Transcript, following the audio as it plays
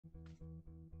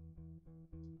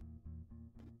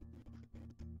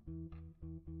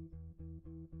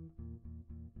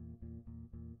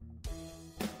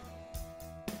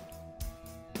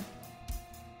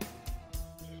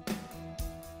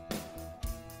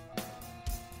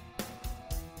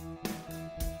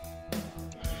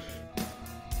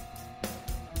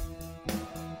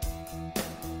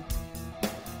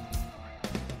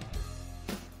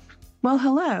Well,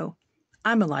 hello.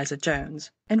 I'm Eliza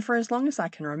Jones, and for as long as I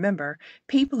can remember,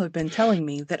 people have been telling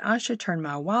me that I should turn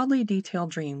my wildly detailed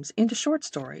dreams into short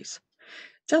stories.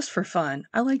 Just for fun,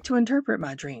 I like to interpret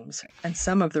my dreams, and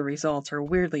some of the results are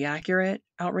weirdly accurate,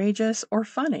 outrageous, or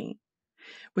funny.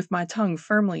 With my tongue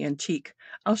firmly in cheek,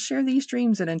 I'll share these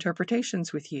dreams and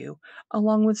interpretations with you,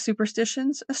 along with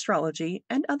superstitions, astrology,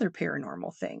 and other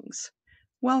paranormal things.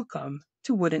 Welcome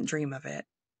to Wouldn't Dream of It.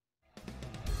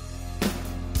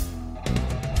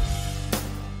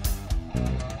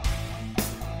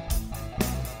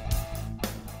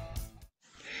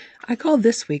 I call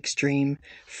this week's dream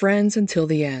Friends Until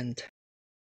the End.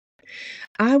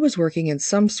 I was working in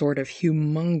some sort of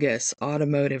humongous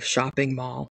automotive shopping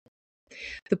mall.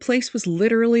 The place was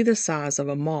literally the size of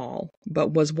a mall,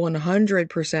 but was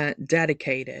 100%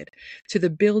 dedicated to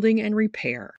the building and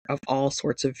repair of all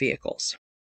sorts of vehicles.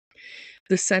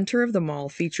 The center of the mall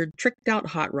featured tricked out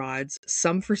hot rods,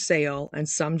 some for sale and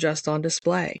some just on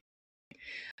display.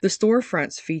 The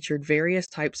storefronts featured various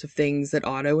types of things that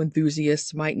auto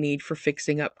enthusiasts might need for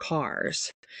fixing up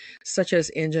cars, such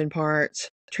as engine parts,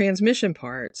 transmission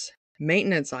parts,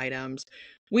 maintenance items,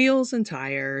 wheels and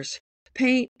tires,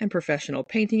 paint and professional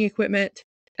painting equipment,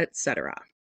 etc.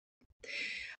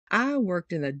 I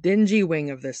worked in the dingy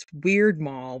wing of this weird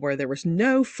mall where there was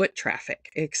no foot traffic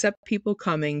except people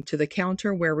coming to the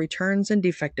counter where returns and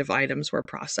defective items were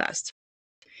processed.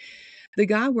 The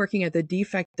guy working at the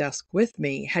defect desk with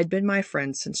me had been my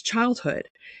friend since childhood,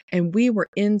 and we were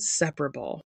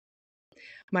inseparable.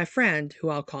 My friend, who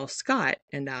I'll call Scott,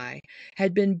 and I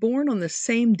had been born on the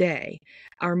same day,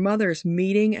 our mothers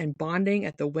meeting and bonding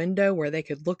at the window where they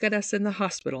could look at us in the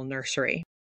hospital nursery.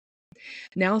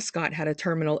 Now Scott had a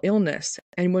terminal illness,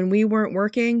 and when we weren't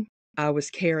working, I was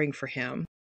caring for him.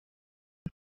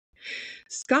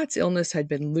 Scott's illness had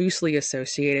been loosely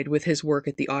associated with his work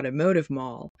at the automotive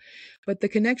mall, but the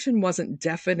connection wasn't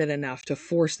definite enough to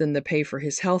force them to pay for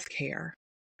his health care.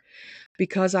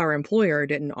 Because our employer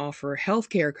didn't offer health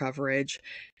care coverage,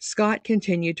 Scott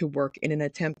continued to work in an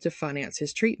attempt to finance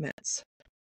his treatments.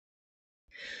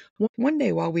 One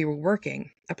day while we were working,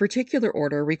 a particular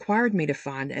order required me to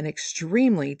find an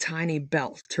extremely tiny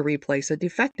belt to replace a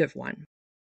defective one.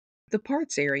 The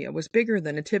parts area was bigger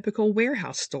than a typical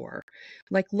warehouse store,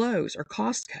 like Lowe's or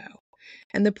Costco,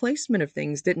 and the placement of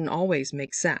things didn't always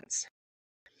make sense.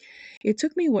 It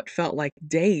took me what felt like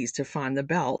days to find the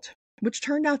belt, which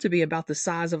turned out to be about the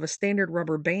size of a standard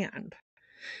rubber band.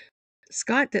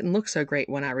 Scott didn't look so great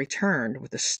when I returned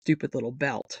with the stupid little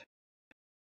belt.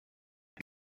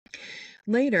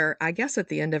 Later, I guess at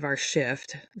the end of our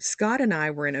shift, Scott and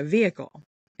I were in a vehicle,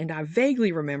 and I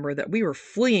vaguely remember that we were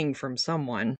fleeing from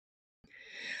someone.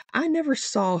 I never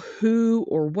saw who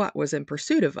or what was in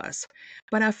pursuit of us,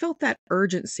 but I felt that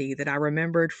urgency that I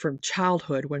remembered from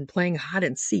childhood when playing hide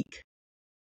and seek.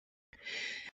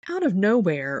 Out of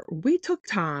nowhere, we took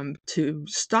time to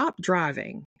stop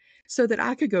driving so that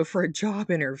I could go for a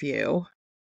job interview.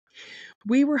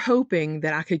 We were hoping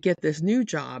that I could get this new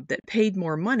job that paid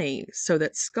more money so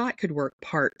that Scott could work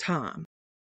part-time.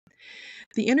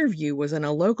 The interview was in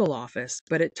a local office,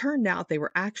 but it turned out they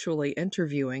were actually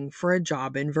interviewing for a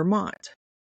job in Vermont.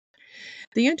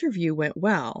 The interview went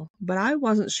well, but I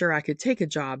wasn't sure I could take a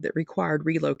job that required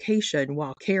relocation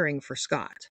while caring for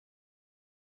Scott.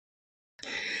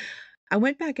 I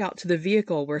went back out to the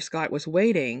vehicle where Scott was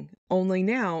waiting, only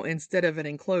now, instead of an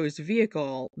enclosed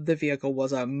vehicle, the vehicle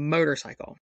was a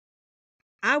motorcycle.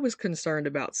 I was concerned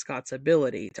about Scott's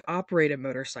ability to operate a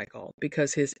motorcycle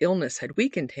because his illness had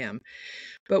weakened him,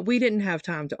 but we didn't have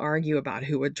time to argue about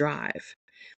who would drive.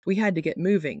 We had to get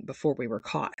moving before we were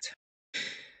caught.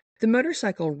 The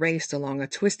motorcycle raced along a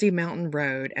twisty mountain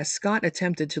road as Scott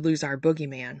attempted to lose our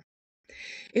boogeyman.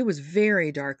 It was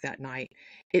very dark that night.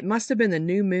 It must have been the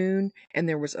new moon, and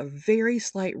there was a very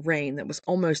slight rain that was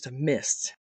almost a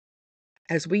mist.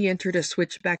 As we entered a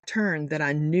switchback turn that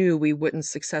I knew we wouldn't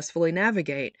successfully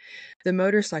navigate, the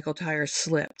motorcycle tires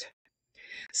slipped.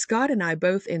 Scott and I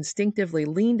both instinctively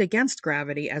leaned against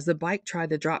gravity as the bike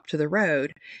tried to drop to the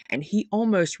road, and he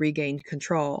almost regained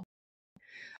control.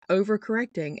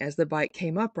 Overcorrecting as the bike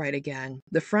came upright again,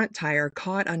 the front tire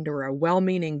caught under a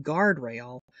well-meaning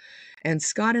guardrail, and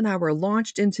Scott and I were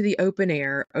launched into the open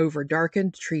air over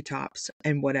darkened treetops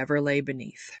and whatever lay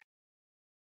beneath.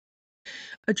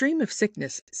 A dream of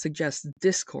sickness suggests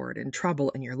discord and trouble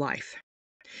in your life.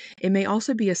 It may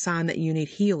also be a sign that you need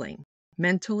healing,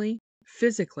 mentally,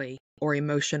 physically, or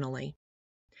emotionally.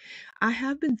 I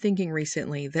have been thinking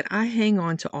recently that I hang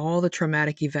on to all the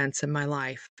traumatic events in my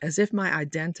life as if my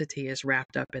identity is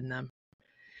wrapped up in them.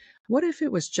 What if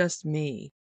it was just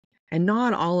me, and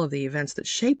not all of the events that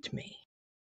shaped me?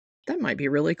 That might be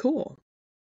really cool.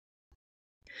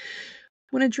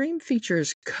 When a dream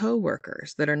features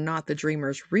coworkers that are not the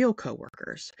dreamer's real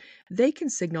coworkers, they can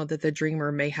signal that the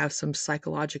dreamer may have some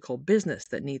psychological business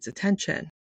that needs attention.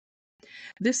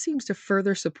 This seems to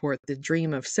further support the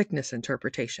dream of sickness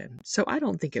interpretation, so I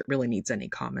don't think it really needs any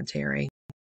commentary.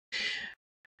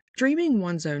 Dreaming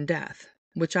one's own death,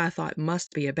 which I thought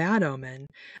must be a bad omen,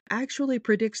 actually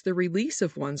predicts the release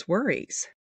of one's worries.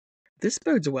 This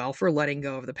bodes well for letting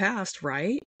go of the past,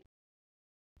 right?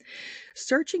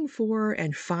 Searching for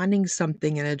and finding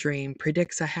something in a dream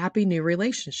predicts a happy new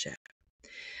relationship.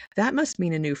 That must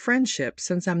mean a new friendship,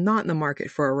 since I'm not in the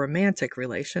market for a romantic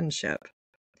relationship.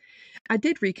 I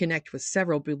did reconnect with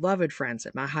several beloved friends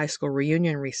at my high school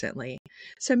reunion recently,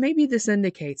 so maybe this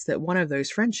indicates that one of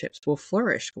those friendships will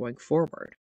flourish going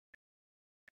forward.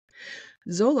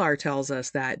 Zolar tells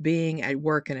us that being at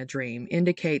work in a dream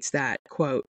indicates that,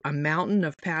 quote, a mountain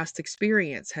of past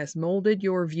experience has molded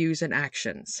your views and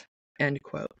actions, end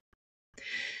quote.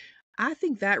 I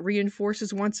think that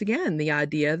reinforces once again the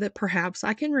idea that perhaps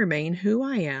I can remain who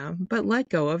I am, but let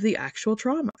go of the actual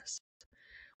traumas.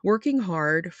 Working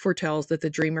hard foretells that the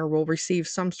dreamer will receive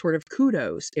some sort of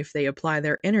kudos if they apply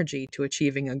their energy to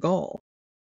achieving a goal.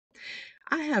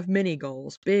 I have many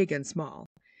goals, big and small,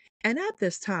 and at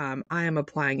this time I am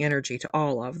applying energy to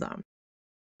all of them.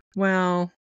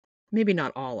 Well, maybe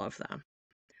not all of them.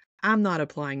 I'm not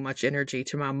applying much energy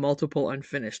to my multiple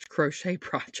unfinished crochet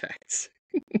projects.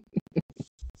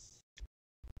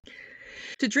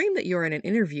 To dream that you're in an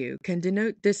interview can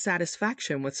denote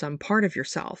dissatisfaction with some part of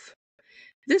yourself.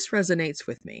 This resonates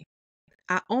with me.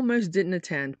 I almost didn't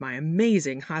attend my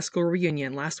amazing high school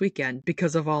reunion last weekend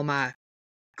because of all my,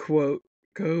 quote,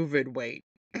 COVID weight.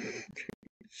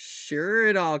 Sure,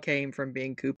 it all came from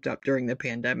being cooped up during the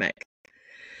pandemic.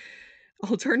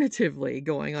 Alternatively,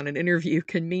 going on an interview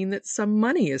can mean that some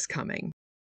money is coming.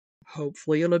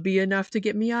 Hopefully, it'll be enough to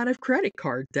get me out of credit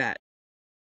card debt.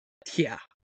 Yeah,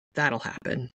 that'll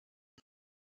happen.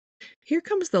 Here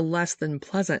comes the less than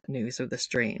pleasant news of this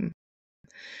dream.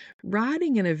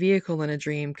 Riding in a vehicle in a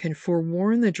dream can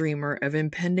forewarn the dreamer of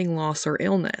impending loss or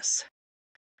illness.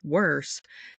 Worse,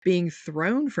 being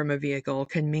thrown from a vehicle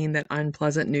can mean that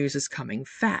unpleasant news is coming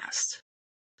fast.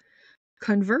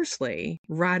 Conversely,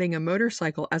 riding a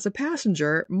motorcycle as a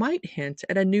passenger might hint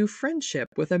at a new friendship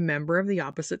with a member of the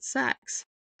opposite sex.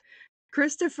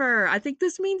 Christopher, I think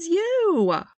this means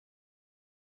you!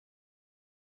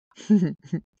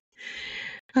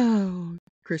 Oh,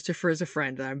 Christopher is a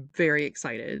friend that I'm very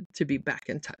excited to be back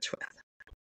in touch with.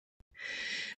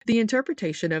 The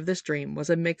interpretation of this dream was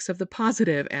a mix of the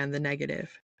positive and the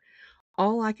negative.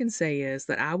 All I can say is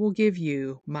that I will give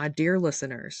you, my dear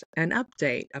listeners, an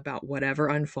update about whatever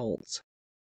unfolds.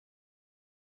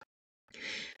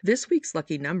 This week's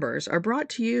lucky numbers are brought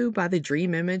to you by the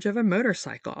dream image of a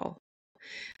motorcycle.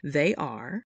 They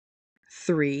are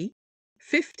 3,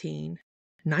 15,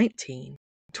 19,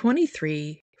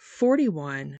 23,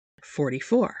 41,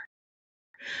 44.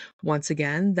 Once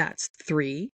again, that's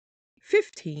 3,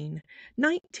 15,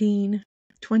 19,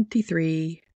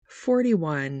 23,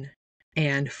 41,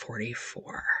 and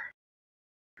 44.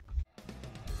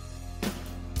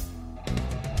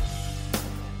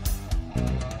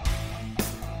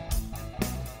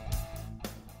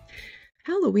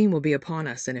 Halloween will be upon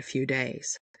us in a few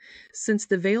days. Since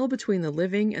the veil between the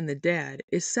living and the dead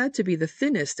is said to be the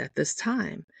thinnest at this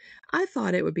time, I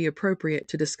thought it would be appropriate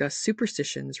to discuss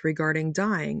superstitions regarding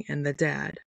dying and the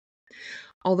dead.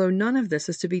 Although none of this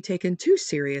is to be taken too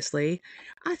seriously,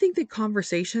 I think that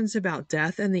conversations about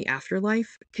death and the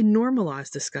afterlife can normalize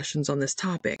discussions on this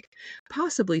topic,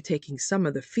 possibly taking some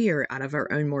of the fear out of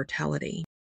our own mortality.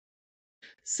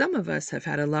 Some of us have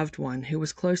had a loved one who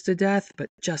was close to death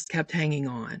but just kept hanging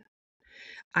on.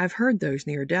 I've heard those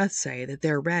near death say that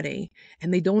they're ready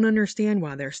and they don't understand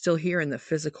why they're still here in the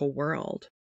physical world.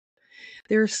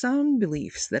 There are some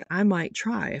beliefs that I might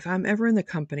try if I'm ever in the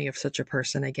company of such a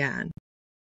person again.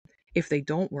 If they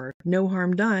don't work, no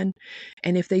harm done,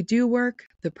 and if they do work,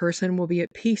 the person will be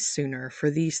at peace sooner for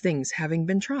these things having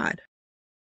been tried.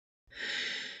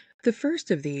 The first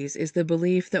of these is the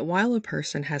belief that while a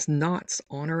person has knots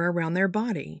on or around their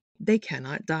body, they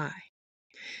cannot die.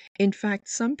 In fact,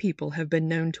 some people have been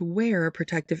known to wear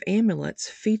protective amulets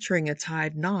featuring a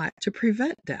tied knot to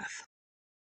prevent death.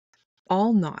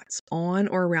 All knots on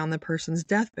or around the person's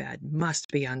deathbed must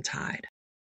be untied.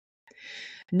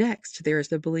 Next, there is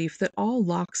the belief that all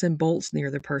locks and bolts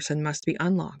near the person must be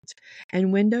unlocked,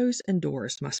 and windows and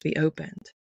doors must be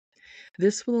opened.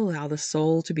 This will allow the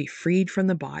soul to be freed from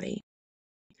the body.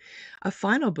 A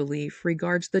final belief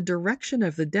regards the direction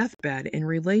of the deathbed in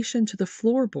relation to the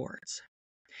floorboards.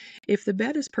 If the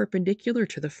bed is perpendicular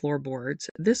to the floorboards,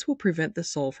 this will prevent the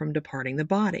soul from departing the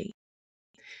body.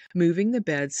 Moving the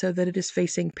bed so that it is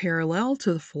facing parallel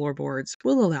to the floorboards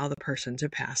will allow the person to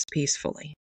pass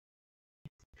peacefully.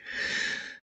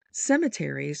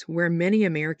 Cemeteries, where many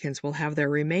Americans will have their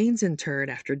remains interred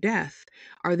after death,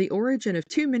 are the origin of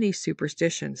too many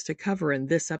superstitions to cover in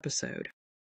this episode.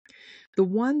 The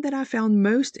one that I found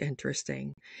most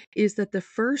interesting is that the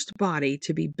first body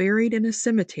to be buried in a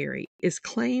cemetery is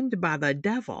claimed by the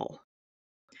devil.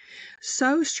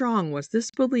 So strong was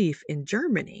this belief in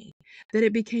Germany that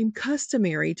it became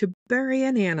customary to bury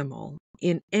an animal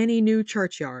in any new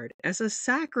churchyard as a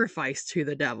sacrifice to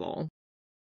the devil.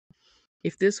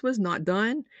 If this was not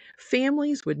done,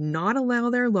 families would not allow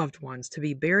their loved ones to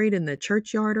be buried in the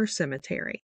churchyard or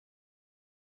cemetery.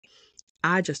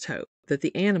 I just hope that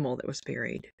the animal that was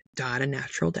buried died a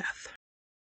natural death.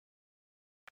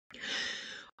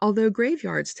 Although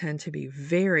graveyards tend to be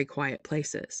very quiet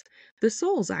places, the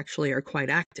souls actually are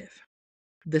quite active.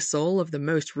 The soul of the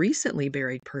most recently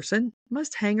buried person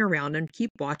must hang around and keep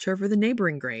watch over the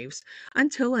neighboring graves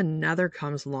until another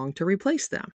comes along to replace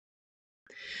them.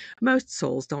 Most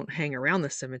souls don't hang around the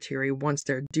cemetery once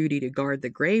their duty to guard the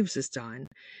graves is done,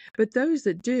 but those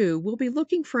that do will be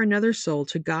looking for another soul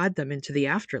to guide them into the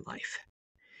afterlife.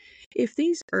 If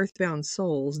these earthbound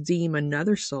souls deem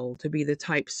another soul to be the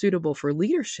type suitable for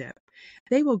leadership,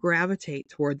 they will gravitate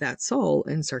toward that soul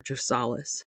in search of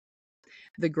solace.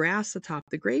 The grass atop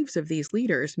the graves of these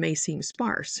leaders may seem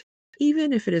sparse,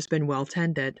 even if it has been well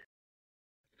tended.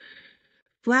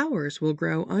 Flowers will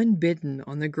grow unbidden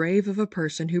on the grave of a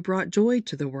person who brought joy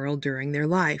to the world during their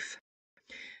life.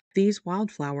 These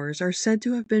wildflowers are said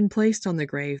to have been placed on the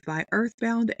grave by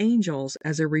earthbound angels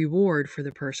as a reward for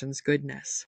the person's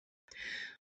goodness.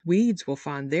 Weeds will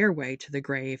find their way to the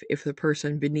grave if the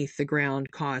person beneath the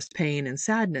ground caused pain and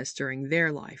sadness during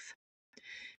their life.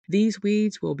 These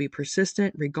weeds will be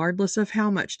persistent regardless of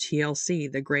how much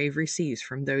TLC the grave receives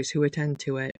from those who attend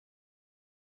to it.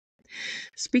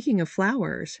 Speaking of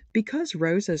flowers, because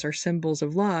roses are symbols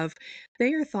of love,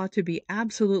 they are thought to be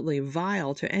absolutely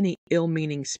vile to any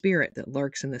ill-meaning spirit that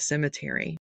lurks in the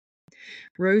cemetery.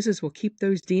 Roses will keep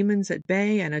those demons at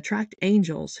bay and attract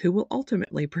angels who will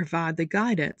ultimately provide the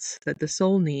guidance that the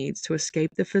soul needs to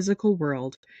escape the physical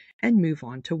world and move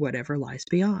on to whatever lies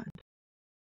beyond.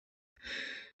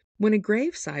 When a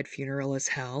graveside funeral is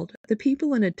held, the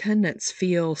people in attendance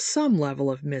feel some level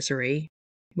of misery,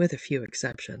 with a few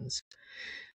exceptions.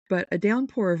 But a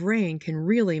downpour of rain can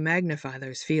really magnify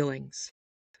those feelings.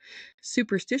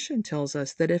 Superstition tells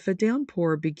us that if a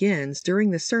downpour begins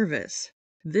during the service,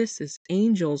 this is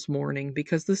angels mourning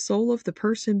because the soul of the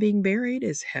person being buried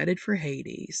is headed for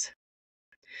Hades.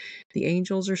 The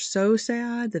angels are so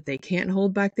sad that they can't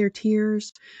hold back their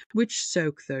tears, which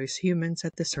soak those humans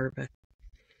at the service.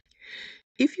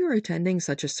 If you're attending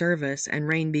such a service and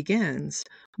rain begins,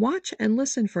 watch and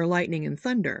listen for lightning and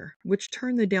thunder, which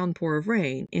turn the downpour of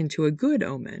rain into a good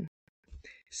omen.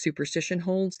 Superstition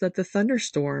holds that the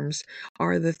thunderstorms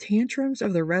are the tantrums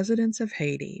of the residents of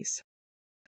Hades.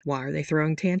 Why are they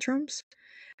throwing tantrums?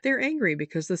 They're angry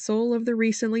because the soul of the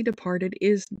recently departed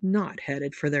is not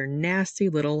headed for their nasty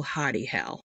little hidey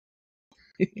hell.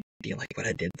 Do you like what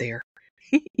I did there?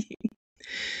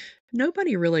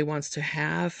 Nobody really wants to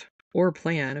have or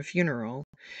plan a funeral,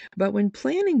 but when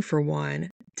planning for one,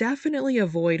 definitely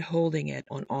avoid holding it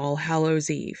on All Hallows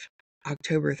Eve,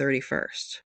 October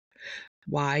 31st.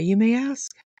 Why, you may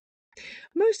ask?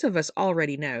 Most of us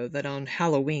already know that on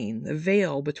Halloween, the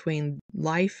veil between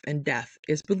life and death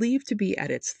is believed to be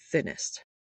at its thinnest.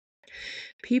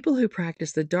 People who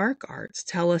practice the dark arts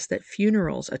tell us that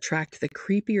funerals attract the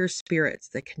creepier spirits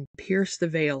that can pierce the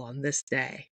veil on this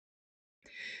day.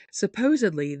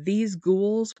 Supposedly, these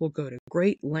ghouls will go to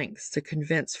great lengths to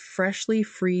convince freshly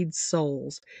freed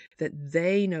souls that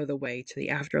they know the way to the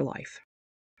afterlife.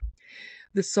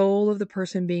 The soul of the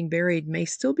person being buried may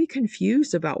still be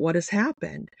confused about what has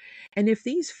happened, and if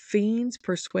these fiends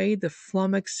persuade the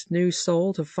flummoxed new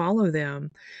soul to follow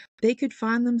them, they could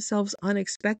find themselves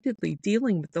unexpectedly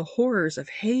dealing with the horrors of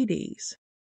Hades.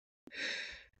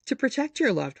 To protect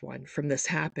your loved one from this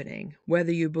happening,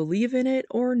 whether you believe in it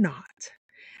or not,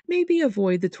 maybe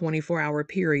avoid the 24-hour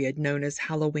period known as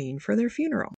Halloween for their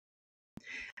funeral.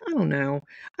 I don't know.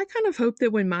 I kind of hope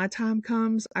that when my time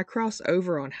comes, I cross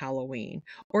over on Halloween,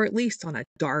 or at least on a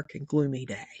dark and gloomy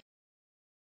day.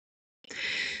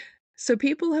 So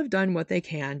people have done what they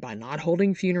can by not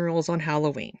holding funerals on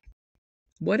Halloween.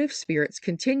 What if spirits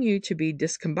continue to be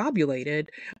discombobulated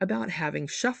about having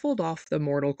shuffled off the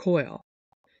mortal coil?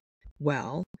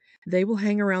 Well, they will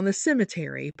hang around the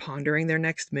cemetery pondering their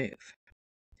next move.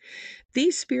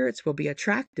 These spirits will be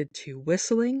attracted to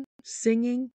whistling,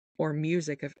 singing, or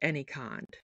music of any kind.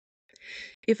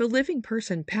 If a living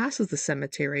person passes the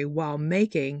cemetery while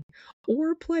making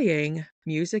or playing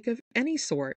music of any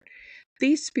sort,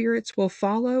 these spirits will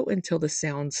follow until the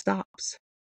sound stops.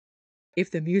 If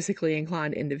the musically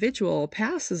inclined individual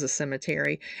passes a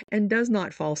cemetery and does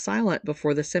not fall silent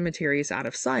before the cemetery is out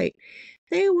of sight,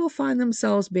 they will find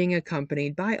themselves being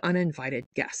accompanied by uninvited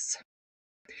guests.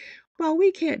 While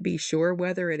we can't be sure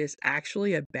whether it is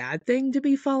actually a bad thing to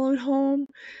be followed home,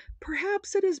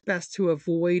 perhaps it is best to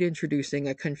avoid introducing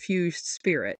a confused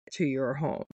spirit to your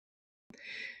home.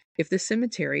 If the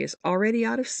cemetery is already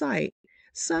out of sight,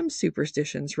 some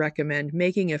superstitions recommend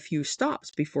making a few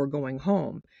stops before going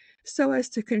home, so as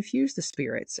to confuse the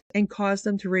spirits and cause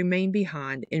them to remain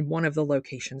behind in one of the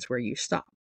locations where you stop.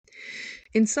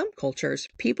 In some cultures,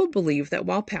 people believe that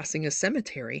while passing a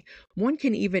cemetery, one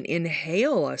can even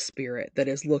inhale a spirit that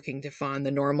is looking to find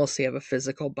the normalcy of a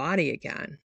physical body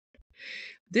again.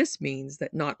 This means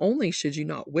that not only should you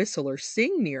not whistle or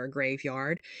sing near a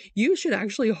graveyard, you should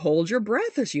actually hold your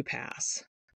breath as you pass.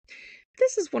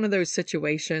 This is one of those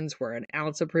situations where an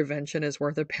ounce of prevention is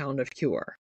worth a pound of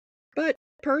cure. But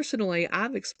personally,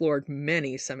 I've explored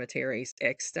many cemeteries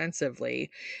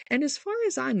extensively, and as far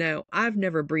as I know, I've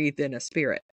never breathed in a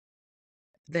spirit.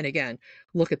 Then again,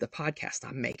 look at the podcast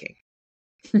I'm making.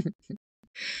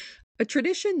 A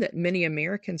tradition that many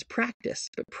Americans practice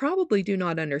but probably do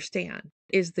not understand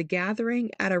is the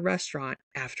gathering at a restaurant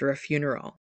after a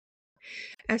funeral.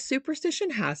 As superstition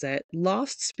has it,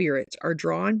 lost spirits are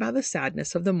drawn by the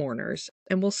sadness of the mourners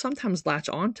and will sometimes latch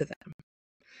on to them.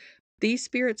 These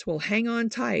spirits will hang on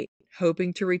tight,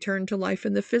 hoping to return to life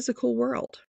in the physical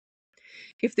world.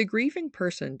 If the grieving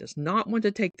person does not want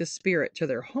to take the spirit to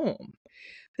their home,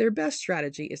 their best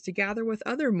strategy is to gather with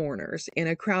other mourners in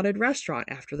a crowded restaurant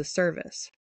after the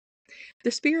service. The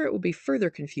spirit will be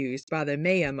further confused by the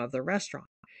mayhem of the restaurant,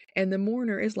 and the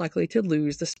mourner is likely to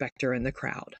lose the specter in the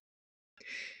crowd.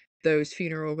 Those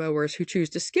funeral goers who choose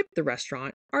to skip the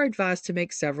restaurant are advised to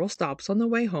make several stops on the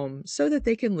way home so that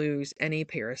they can lose any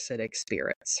parasitic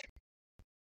spirits.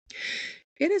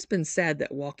 It has been said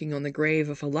that walking on the grave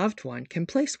of a loved one can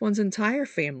place one's entire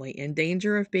family in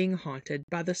danger of being haunted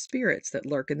by the spirits that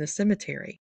lurk in the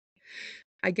cemetery.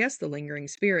 I guess the lingering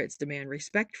spirits demand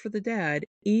respect for the dead,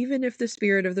 even if the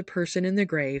spirit of the person in the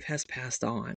grave has passed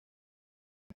on.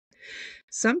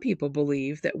 Some people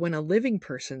believe that when a living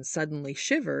person suddenly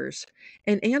shivers,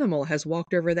 an animal has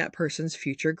walked over that person's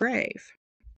future grave.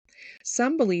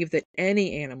 Some believe that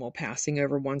any animal passing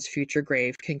over one's future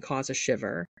grave can cause a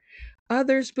shiver.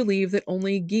 Others believe that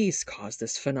only geese cause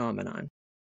this phenomenon.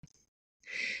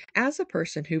 As a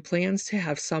person who plans to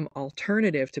have some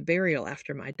alternative to burial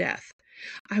after my death,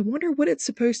 I wonder what it's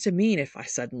supposed to mean if I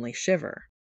suddenly shiver.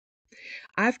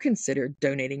 I've considered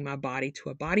donating my body to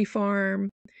a body farm,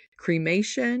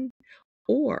 cremation,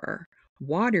 or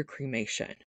water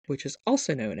cremation, which is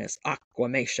also known as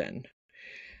aquamation.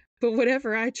 But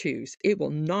whatever I choose, it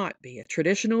will not be a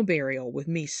traditional burial with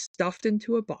me stuffed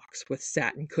into a box with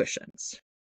satin cushions.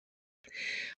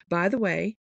 By the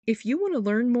way, if you want to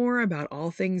learn more about all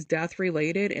things death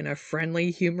related in a friendly,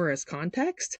 humorous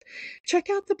context, check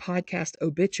out the podcast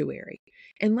Obituary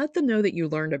and let them know that you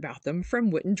learned about them from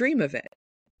Wouldn't Dream of It.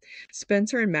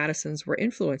 Spencer and Madison's were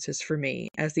influences for me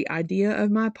as the idea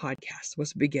of my podcast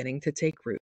was beginning to take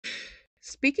root.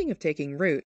 Speaking of taking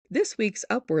root, this week's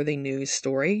Upworthy news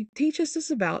story teaches us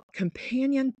about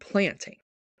companion planting,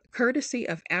 courtesy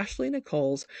of Ashley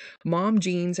Nicole's Mom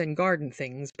Jeans and Garden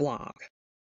Things blog.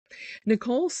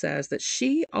 Nicole says that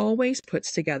she always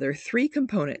puts together 3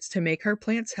 components to make her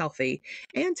plants healthy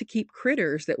and to keep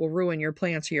critters that will ruin your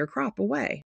plants or your crop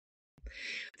away.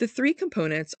 The 3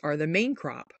 components are the main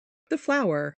crop, the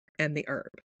flower, and the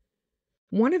herb.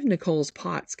 One of Nicole's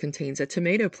pots contains a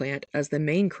tomato plant as the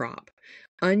main crop,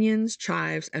 onions,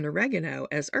 chives, and oregano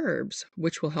as herbs,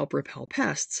 which will help repel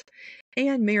pests,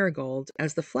 and marigold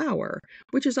as the flower,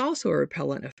 which is also a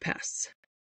repellent of pests.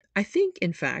 I think,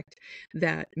 in fact,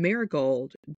 that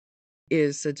marigold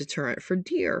is a deterrent for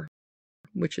deer,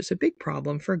 which is a big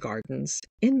problem for gardens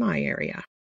in my area.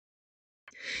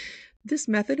 This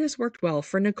method has worked well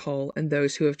for Nicole and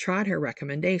those who have tried her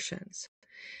recommendations.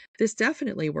 This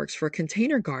definitely works for a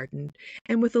container garden,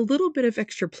 and with a little bit of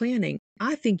extra planning,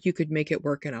 I think you could make it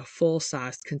work in a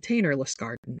full-sized containerless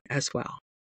garden as well.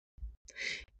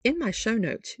 In my show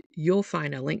notes, you'll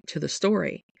find a link to the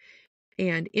story,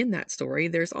 and in that story,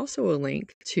 there's also a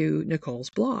link to Nicole's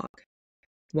blog.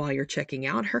 While you're checking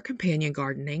out her companion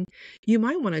gardening, you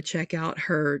might want to check out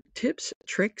her tips,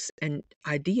 tricks, and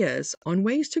ideas on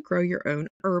ways to grow your own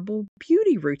herbal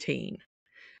beauty routine.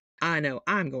 I know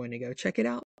I'm going to go check it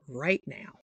out right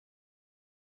now.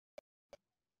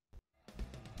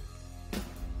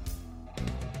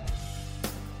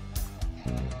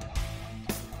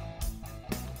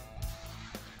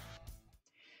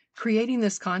 Creating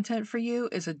this content for you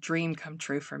is a dream come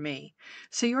true for me,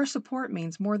 so your support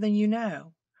means more than you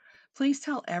know. Please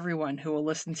tell everyone who will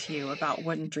listen to you about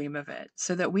Wouldn't Dream of It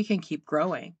so that we can keep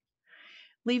growing.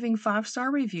 Leaving 5-star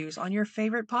reviews on your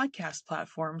favorite podcast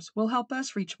platforms will help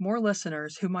us reach more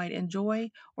listeners who might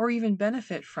enjoy or even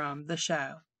benefit from the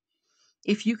show.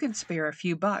 If you can spare a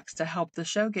few bucks to help the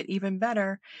show get even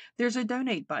better, there's a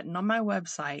donate button on my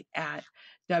website at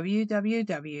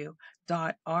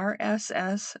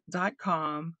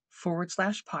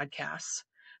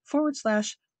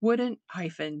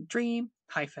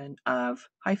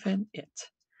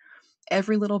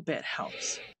Every little bit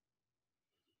helps.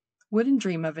 Wouldn't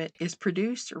Dream of It is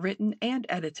produced, written, and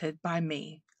edited by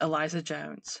me, Eliza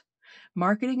Jones.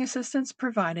 Marketing assistance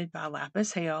provided by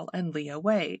Lapis Hale and Leah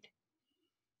Wade.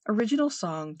 Original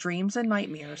song Dreams and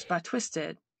Nightmares by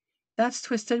Twisted. That's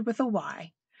Twisted with a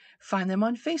Y. Find them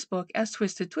on Facebook as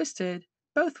Twisted Twisted,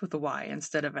 both with a Y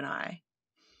instead of an I.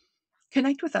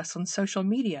 Connect with us on social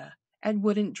media at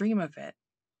Wouldn't Dream of It.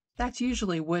 That's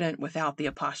usually wouldn't without the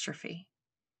apostrophe.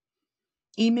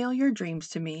 Email your dreams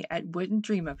to me at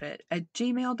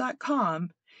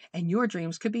wouldn'tdreamofit@gmail.com, and your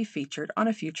dreams could be featured on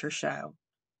a future show.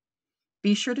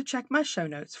 Be sure to check my show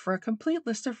notes for a complete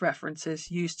list of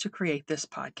references used to create this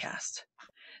podcast.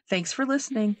 Thanks for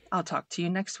listening. I'll talk to you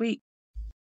next week.